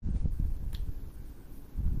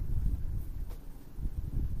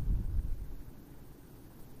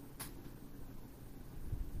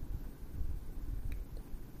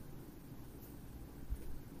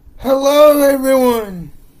Hello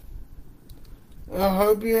everyone! I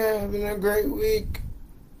hope you're having a great week.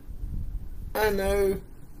 I know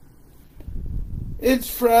it's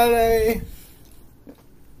Friday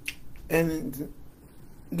and it's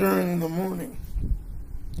during the morning.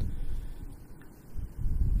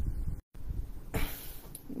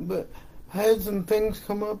 But I had some things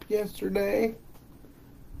come up yesterday.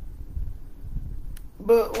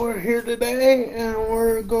 But we're here today and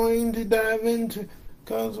we're going to dive into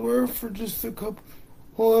God's Word for just a couple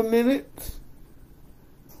of minutes.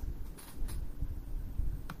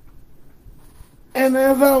 And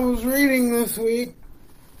as I was reading this week,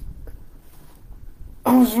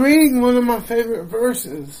 I was reading one of my favorite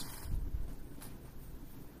verses.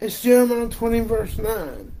 It's Jeremiah 20 verse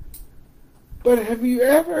 9. But have you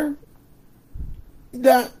ever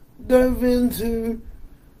dove into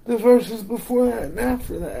the verses before that and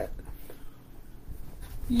after that?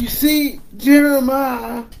 You see,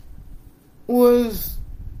 Jeremiah was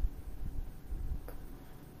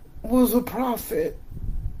a prophet.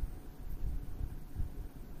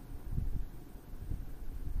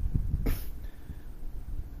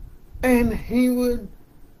 And he would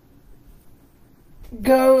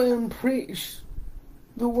go and preach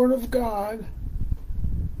the Word of God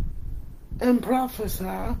and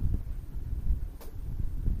prophesy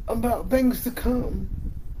about things to come.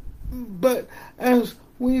 But as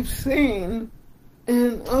we've seen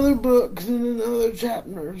in other books and in other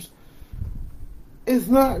chapters, it's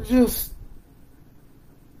not just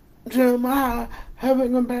Jeremiah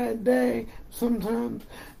having a bad day. Sometimes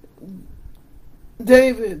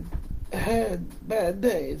David had bad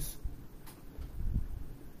days.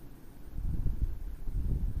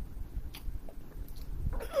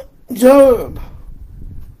 Job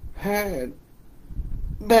had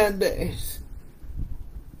bad days.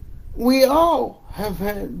 We all have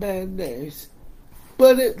had bad days.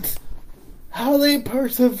 But it's how they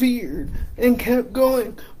persevered and kept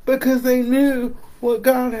going because they knew what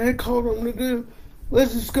God had called them to do.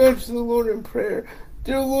 Let's just go to the Lord in prayer.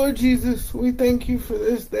 Dear Lord Jesus, we thank you for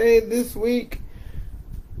this day, this week.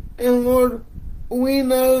 And Lord, we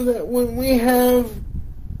know that when we have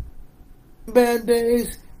bad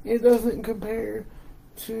days, it doesn't compare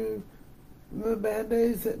to the bad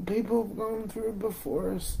days that people have gone through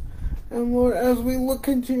before us. And Lord, as we look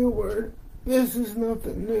into your word, this is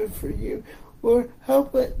nothing new for you. Lord,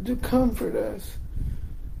 help it to comfort us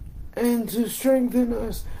and to strengthen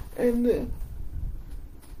us and to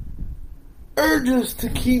urge us to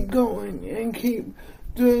keep going and keep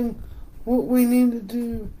doing what we need to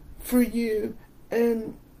do for you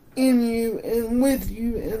and in you and with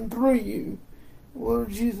you and through you, Lord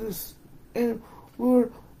Jesus. And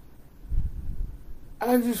Lord,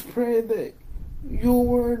 I just pray that your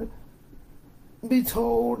word be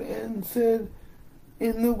told and said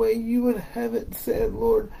in the way you would have it said,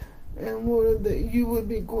 Lord, and Lord, that you would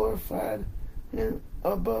be glorified and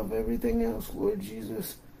above everything else, Lord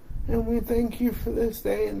Jesus. And we thank you for this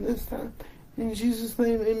day and this time. In Jesus'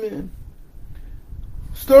 name, amen.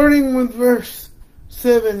 Starting with verse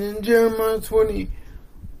 7 in Jeremiah 20.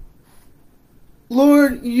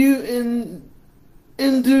 Lord, you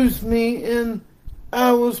induced me and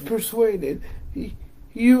I was persuaded.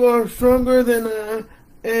 You are stronger than I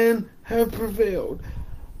and have prevailed.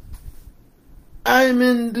 I am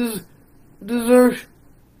in desertion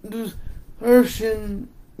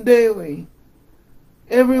daily.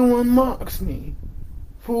 Everyone mocks me.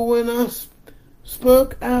 For when I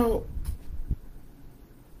spoke,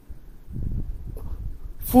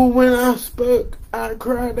 I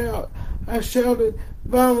cried out. I shouted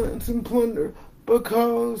violence and plunder,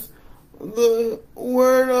 because the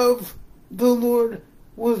word of the Lord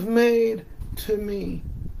was made to me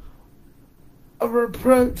a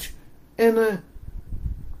reproach and a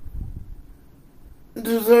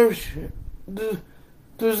desertion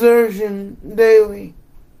daily.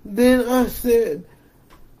 Then I said,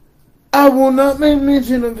 I will not make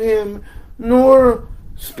mention of him, nor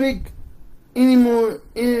speak anymore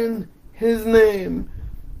in his name.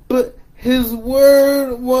 But his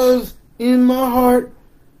word was in my heart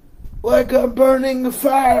like a burning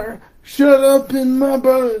fire shut up in my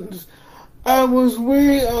bones. I was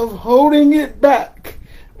weary of holding it back,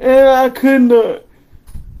 and I could not.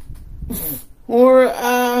 For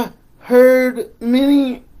I heard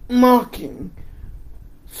many mocking,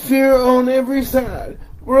 fear on every side.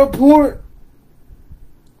 Report,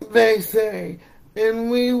 they say, and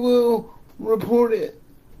we will report it.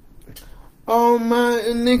 All my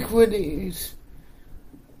iniquities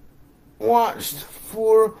watched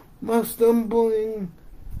for my stumbling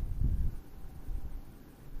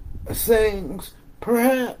sayings.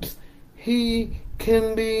 Perhaps he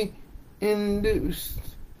can be induced,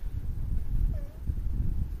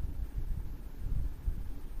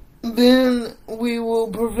 then we will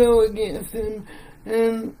prevail against him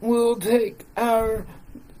and will take our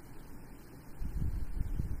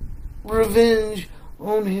revenge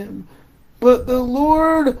on him. But the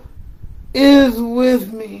Lord is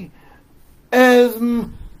with me as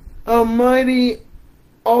a mighty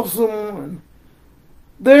awesome one.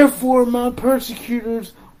 Therefore my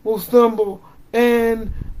persecutors will stumble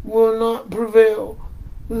and will not prevail.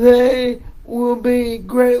 They will be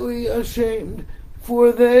greatly ashamed,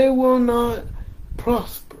 for they will not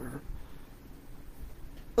prosper.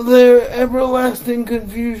 Their everlasting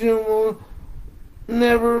confusion will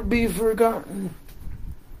never be forgotten.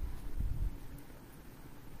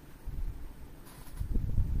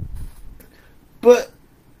 But,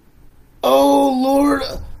 O Lord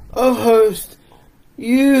of hosts,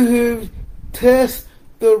 you who test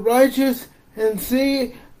the righteous and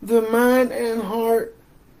see the mind and heart,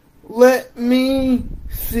 let me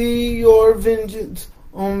see your vengeance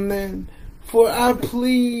on them. For I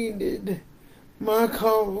pleaded my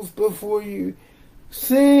cause before you.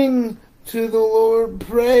 Sing to the Lord,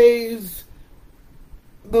 praise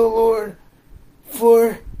the Lord,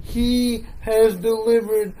 for he has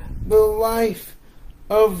delivered the life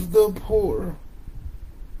of the poor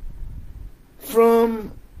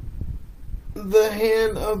from the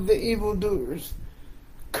hand of the evildoers.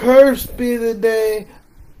 Cursed be the day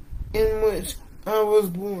in which I was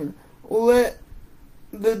born. Let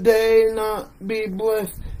the day not be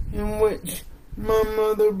blessed in which my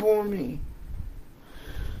mother bore me.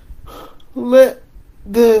 Let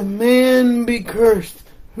the man be cursed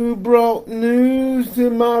who brought news to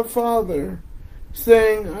my father,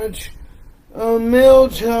 saying, a male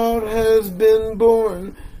child has been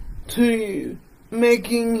born to you,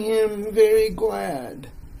 making him very glad.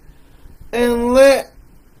 And let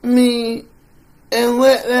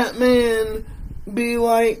that man be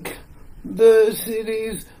like the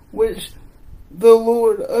cities which the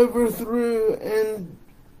Lord overthrew and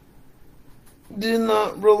did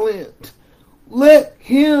not relent. Let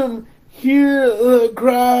him hear the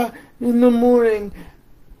cry in the morning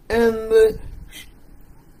and the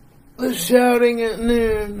shouting at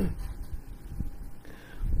noon,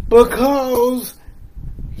 because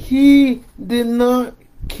he did not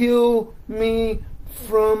kill me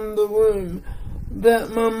from the womb, that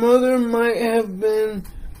my mother might have been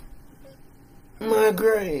my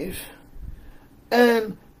grave,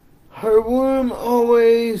 and her womb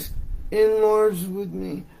always enlarged with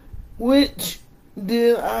me. Which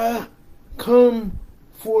did I come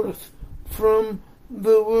forth from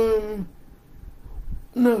the womb?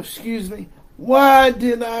 Why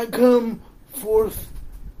did I come forth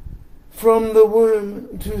from the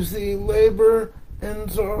womb to see labor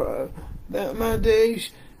and sorrow, that my days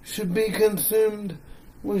should be consumed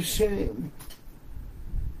with shame?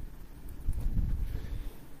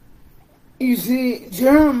 You see,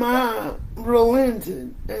 Jeremiah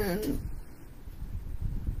relented and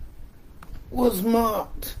was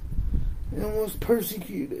mocked and was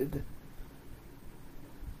persecuted.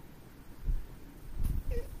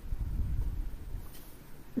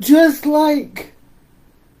 Just like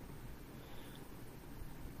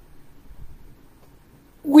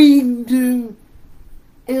we do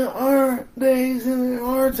in our days and in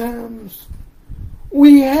our times.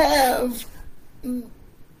 We have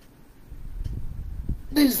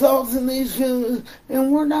these thoughts and these feelings,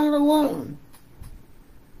 and we're not alone.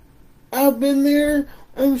 I've been there.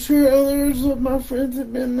 I'm sure others of my friends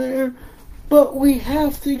have been there. But we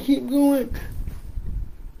have to keep going.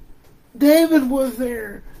 David was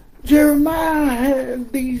there. Jeremiah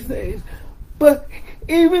had these days. But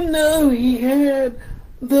even though he had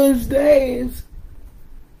those days,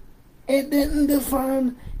 it didn't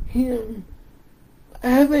define him.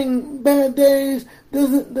 Having bad days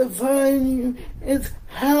doesn't define you. It's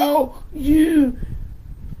how you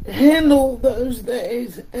handle those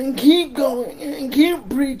days and keep going and keep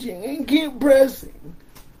preaching and keep pressing.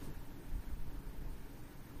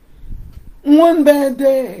 One bad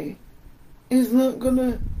day is not going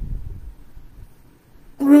to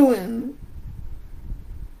ruin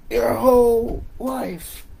your whole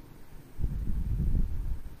life.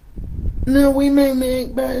 Now, we may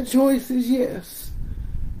make bad choices, yes.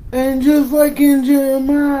 And just like in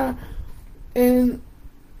Jeremiah and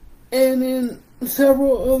in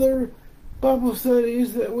several other Bible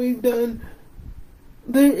studies that we've done,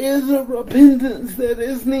 there is a repentance that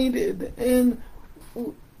is needed, and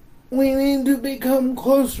we need to become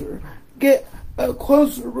closer, get a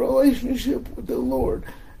closer relationship with the Lord,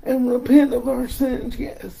 and repent of our sins,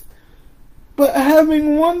 yes. But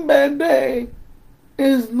having one bad day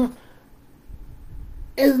is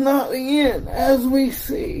is not the end, as we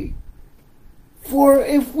see. For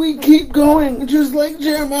if we keep going, just like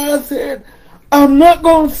Jeremiah said, I'm not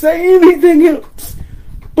going to say anything else.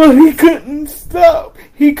 But he couldn't stop.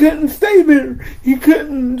 He couldn't stay there. He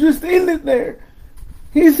couldn't just end it there.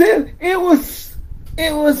 He said it was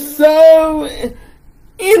so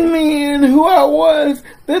in me and who I was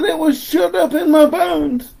that it was shut up in my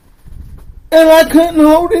bones. And I couldn't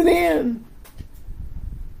hold it in.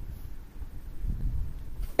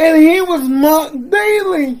 And he was mocked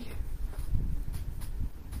daily.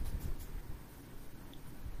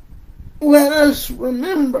 Let us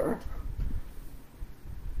remember,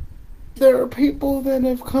 there are people that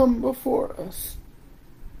have come before us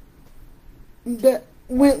that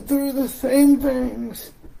went through the same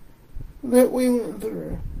things that we went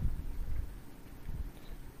through.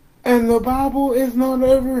 And the Bible is not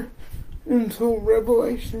over until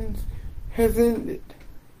Revelations has ended,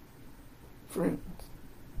 friends.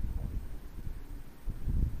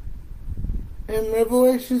 And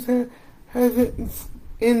Revelations hasn't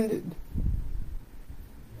ended.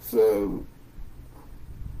 So,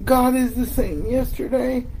 God is the same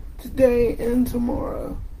yesterday, today, and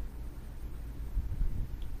tomorrow.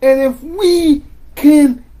 And if we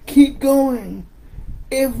can keep going,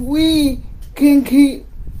 if we can keep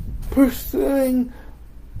pursuing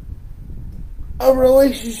a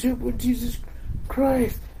relationship with Jesus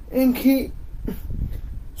Christ and keep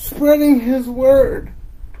spreading His Word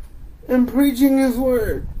and preaching His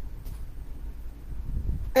Word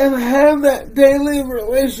and have that daily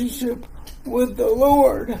relationship with the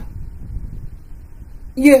Lord,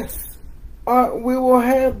 yes, we will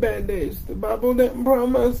have bad days. The Bible didn't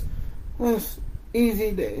promise us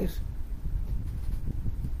easy days.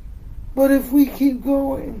 But if we keep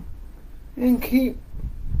going and keep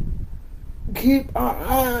our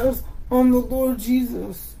eyes on the Lord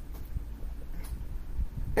Jesus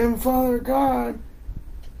and Father God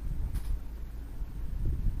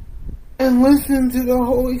and listen to the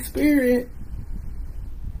Holy Spirit,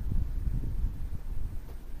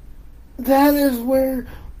 that is where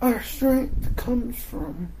our strength comes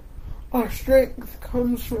from. Our strength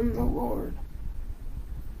comes from the Lord.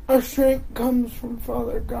 Our strength comes from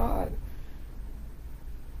Father God.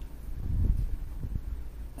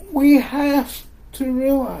 We have to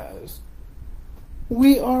realize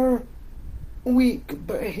we are weak,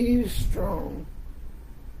 but He is strong.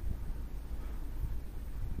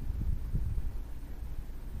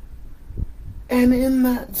 And in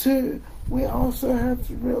that too, we also have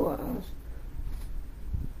to realize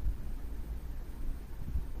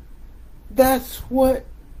that's what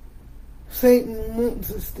Satan wants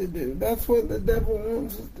us to do. That's what the devil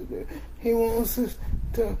wants us to do. He wants us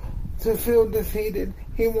to feel defeated.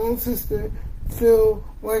 He wants us to feel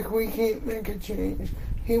like we can't make a change.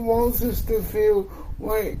 He wants us to feel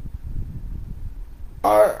like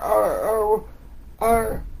our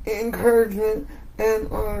encouragement and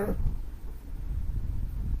our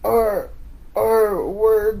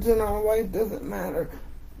words in our life doesn't matter.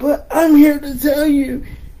 But I'm here to tell you,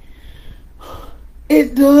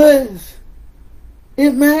 it does.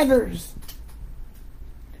 It matters.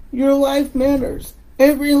 Your life matters.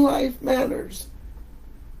 Every life matters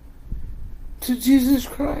to Jesus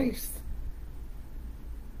Christ.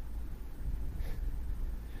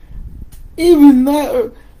 Even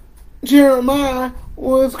though Jeremiah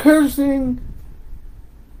was cursing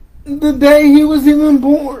the day he was even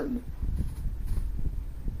born,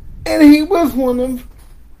 and he was one of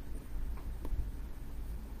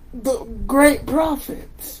the great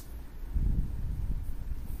prophets.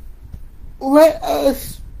 Let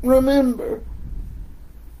us remember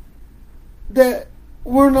that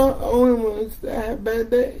we're not the only ones that have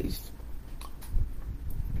bad days.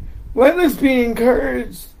 Let us be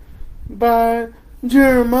encouraged by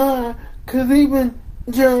Jeremiah, because even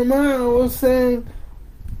Jeremiah was saying,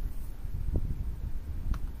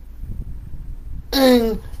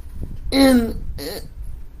 and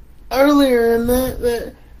earlier in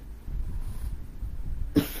that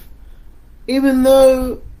even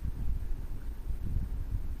though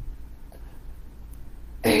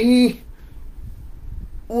he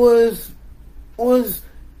was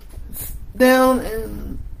down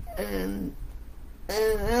and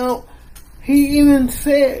out, he even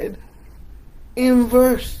said in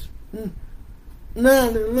verse 9,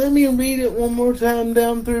 and let me read it one more time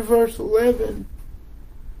down through verse 11.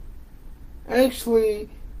 Actually,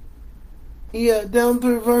 down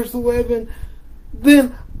through verse 11.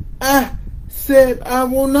 Then I said, I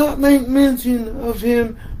will not make mention of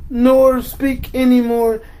him, nor speak any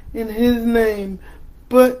more in his name.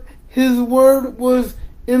 But his word was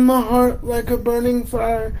in my heart like a burning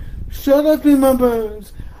fire, shut up in my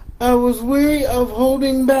bones. I was weary of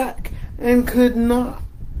holding back and could not.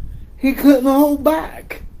 He couldn't hold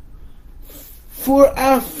back. For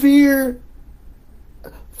I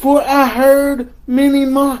heard many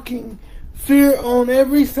mocking, fear on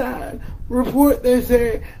every side. Report, they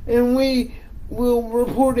say, and we will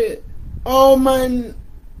report it. All my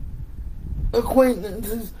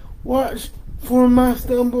acquaintances watch for my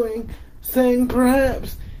stumbling, saying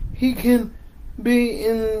perhaps he can be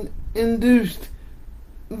induced.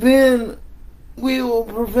 Then we will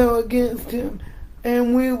prevail against him,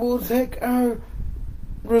 and we will take our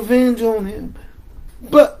revenge on him.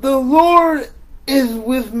 But the Lord is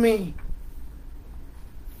with me,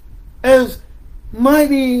 as a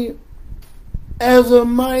mighty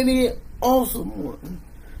awesome one.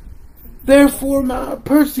 Therefore my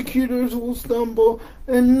persecutors will stumble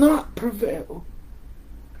and not prevail.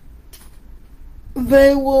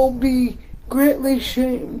 They will be greatly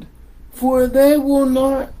shamed, for they will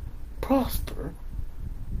not prosper.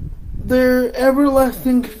 Their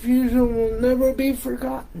everlasting confusion will never be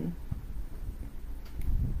forgotten.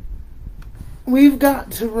 We've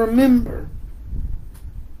got to remember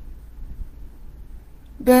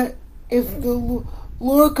that if the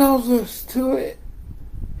Lord calls us to it,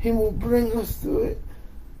 He will bring us through it.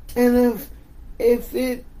 And if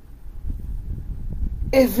it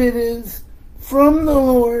is from the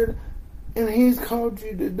Lord and He's called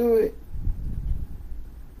you to do it,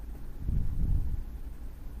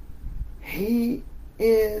 He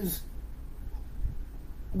is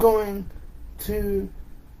going to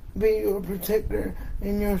be your protector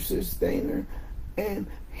and your sustainer, and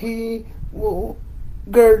He will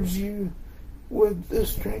gird you with the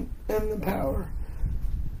strength and the power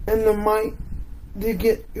and the might to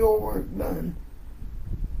get your work done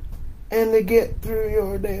and to get through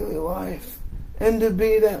your daily life and to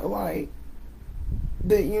be that light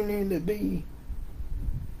that you need to be.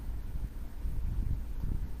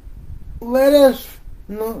 Let us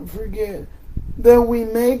not forget that we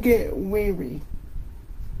may get weary,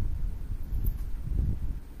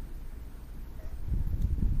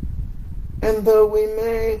 and though we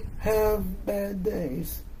may have bad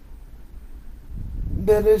days,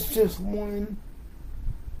 that is just one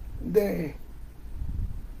day.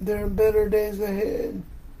 There are better days ahead.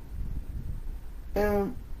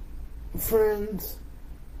 And friends,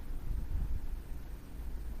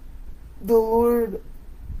 the Lord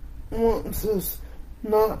wants us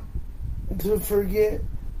not to forget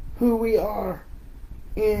who we are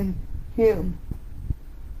in Him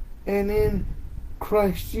and in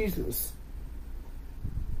Christ Jesus.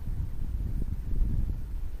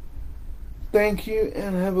 Thank you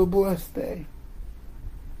and have a blessed day.